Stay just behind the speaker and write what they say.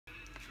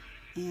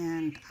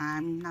And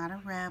I'm not a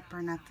rep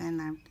or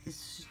nothing.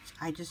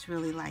 I just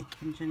really like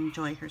and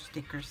enjoy her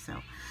stickers,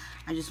 so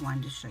I just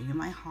wanted to show you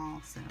my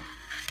haul. So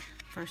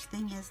first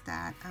thing is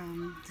that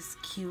this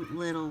cute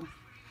little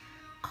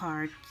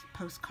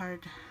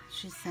postcard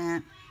she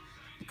sent,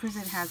 because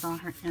it has all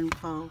her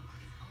info,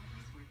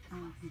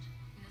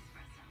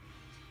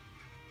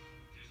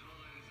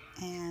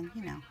 and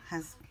you know,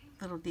 has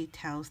little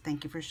details.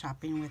 Thank you for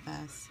shopping with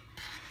us.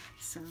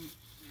 So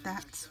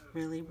that's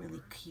really,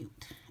 really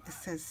cute. It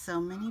says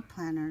so many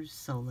planners,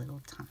 so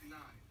little time.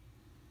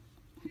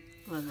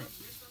 Love it.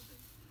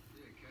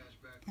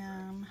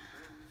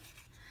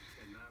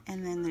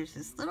 And then there's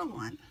this little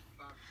one,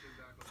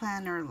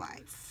 Planner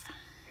Life.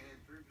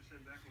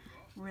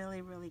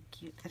 Really, really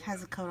cute. It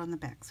has a code on the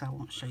back, so I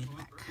won't show you the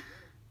back.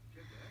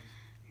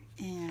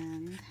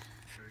 And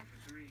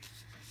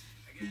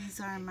these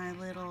are my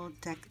little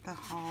Deck the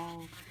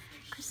Hall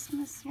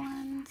Christmas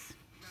ones.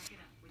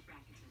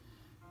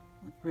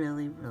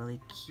 Really, really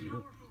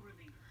cute.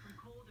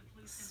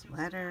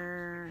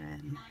 Sweater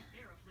and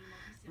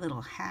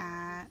little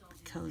hat,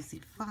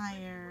 cozy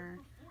fire,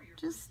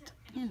 just,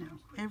 you know,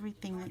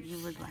 everything that you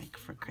would like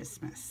for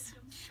Christmas.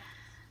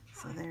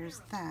 So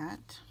there's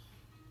that.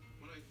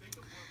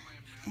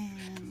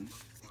 And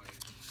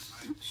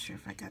I'm not sure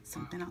if I got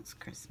something else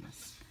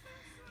Christmas.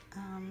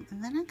 And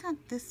then I got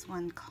this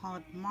one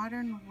called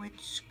Modern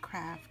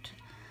Witchcraft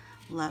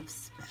Love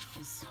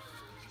Spells.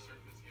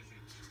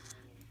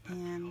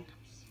 And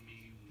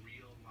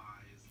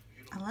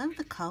I love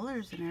the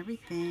colors and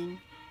everything.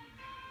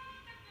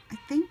 I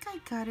think I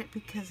got it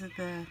because of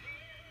the,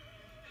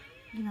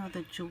 you know,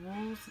 the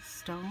jewels, the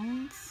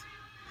stones.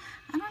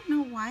 I don't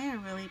know why I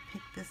really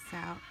picked this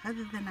out,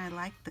 other than I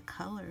like the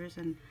colors,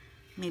 and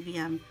maybe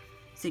I'm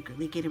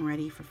secretly getting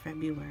ready for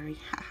February.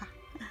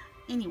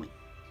 Anyway,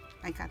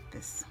 I got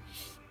this.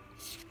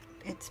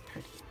 It's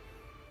pretty.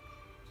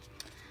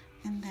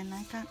 And then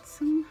I got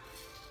some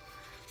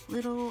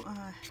little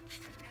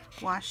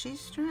washi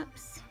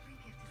strips.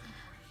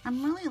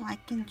 I'm really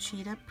liking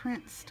cheetah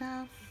print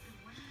stuff,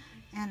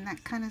 and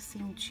that kind of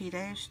seemed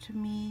cheetah-ish to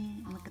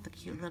me. Look at the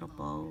cute little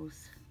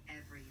bows.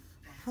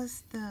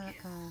 Plus the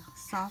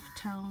soft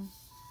tone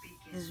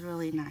is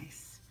really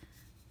nice.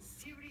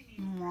 It's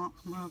more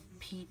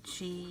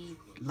peachy,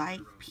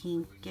 light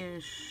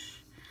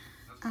pinkish.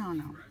 I don't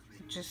know.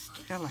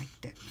 I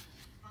liked it.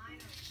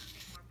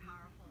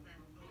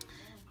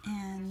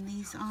 And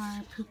these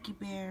are Pookie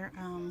Bear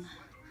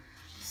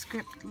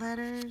script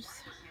letters.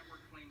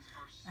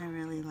 I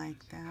really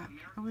like that.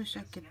 I wish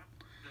I could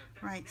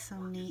write so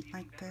neat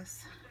like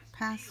this.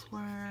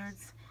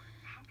 Passwords,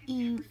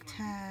 ink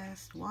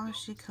test,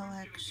 washi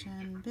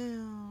collection,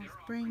 bills,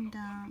 brain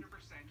dump,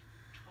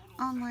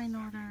 online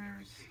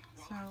orders,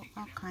 so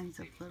all kinds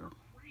of little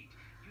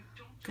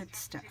good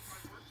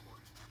stuff.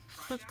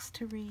 Books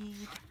to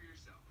read.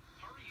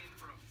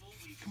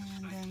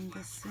 And then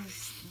this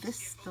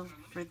is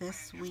for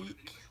this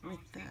week with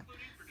the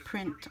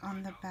print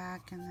on the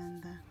back and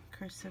then the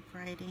cursive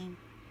writing.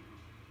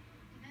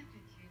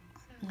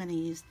 I'm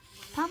gonna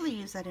probably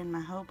use that in my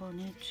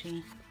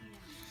Hobonichi.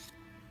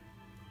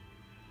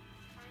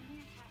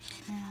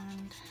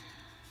 And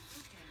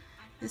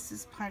this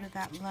is part of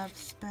that Love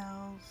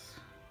Spells.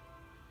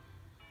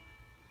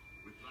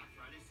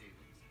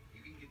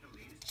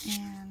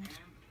 And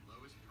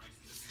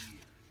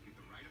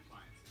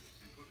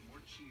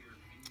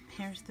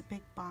here's the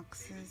big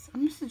boxes. I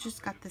must have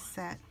just got the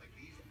set.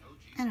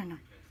 I don't know.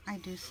 I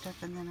do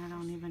stuff and then I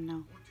don't even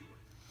know.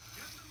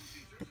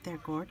 But they're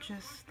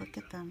gorgeous. Look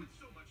at them.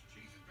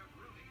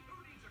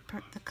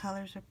 The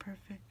colors are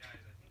perfect.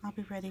 I'll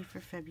be ready for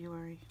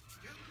February.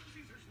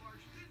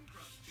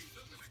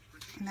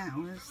 And that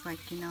was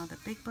like, you know, the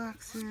big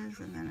boxes.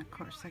 And then, of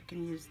course, I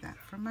can use that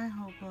for my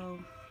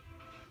hobo.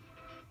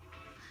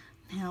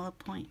 Nail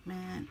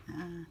appointment,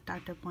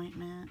 doctor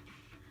appointment.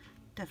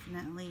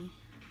 Definitely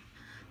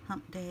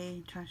hump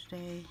day, trash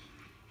day.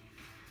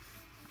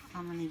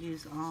 I'm going to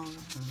use all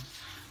of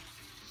those.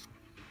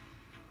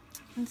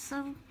 And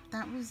so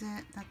that was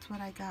it. That's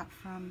what I got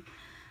from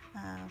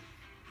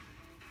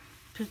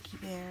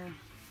Pookie Bear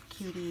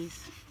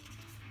Cuties.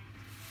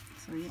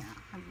 So yeah,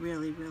 I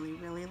really, really,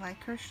 really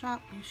like her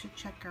shop. You should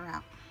check her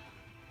out.